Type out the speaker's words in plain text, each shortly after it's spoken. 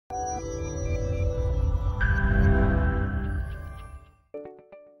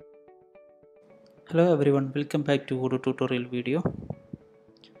Hello everyone, welcome back to Odoo tutorial video.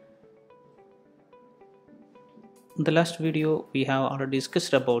 In the last video we have already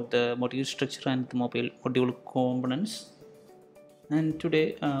discussed about the module structure and the mobile module components, and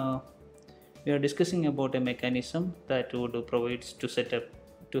today we are discussing about a mechanism that Odoo provides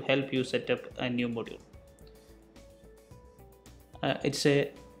to help you set up a new module. It's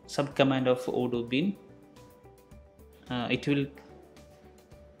a subcommand of Odoo bin. It will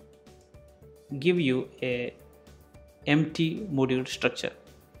give you a empty module structure.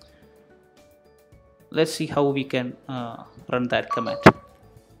 Let's see how we can run that command.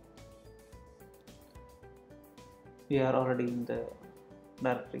 We are already in the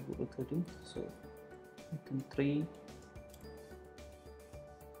directory Odoo 13, so item 3,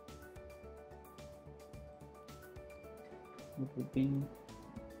 Odoo bin.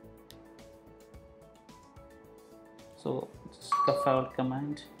 So Scaffold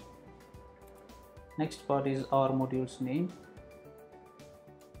command. Next part is our module's name.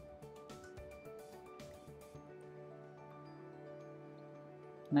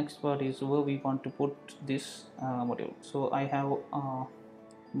 Next part is where we want to put this module. So I have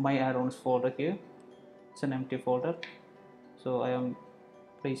my add-ons folder here. It's an empty folder. So I'm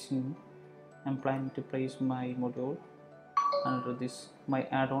planning to place my module under this my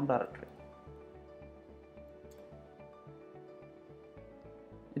add-on directory.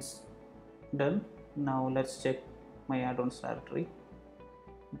 It's done. Now let's check my add-ons directory.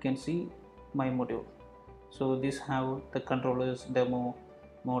 You can see my module. So this have the controllers, demo,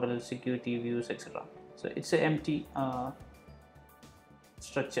 model, security, views, etc. So it's an empty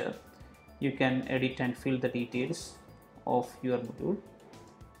structure. You can edit and fill the details of your module.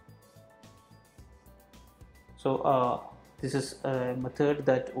 So this is a method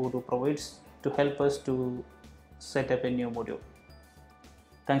that Odoo provides to help us to set up a new module.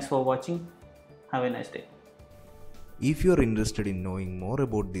 Thanks for watching. Have a nice day. If you are interested in knowing more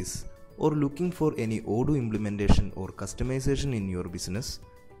about this or looking for any Odoo implementation or customization in your business,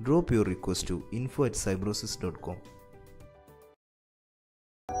 drop your request to info@cybrosys.com.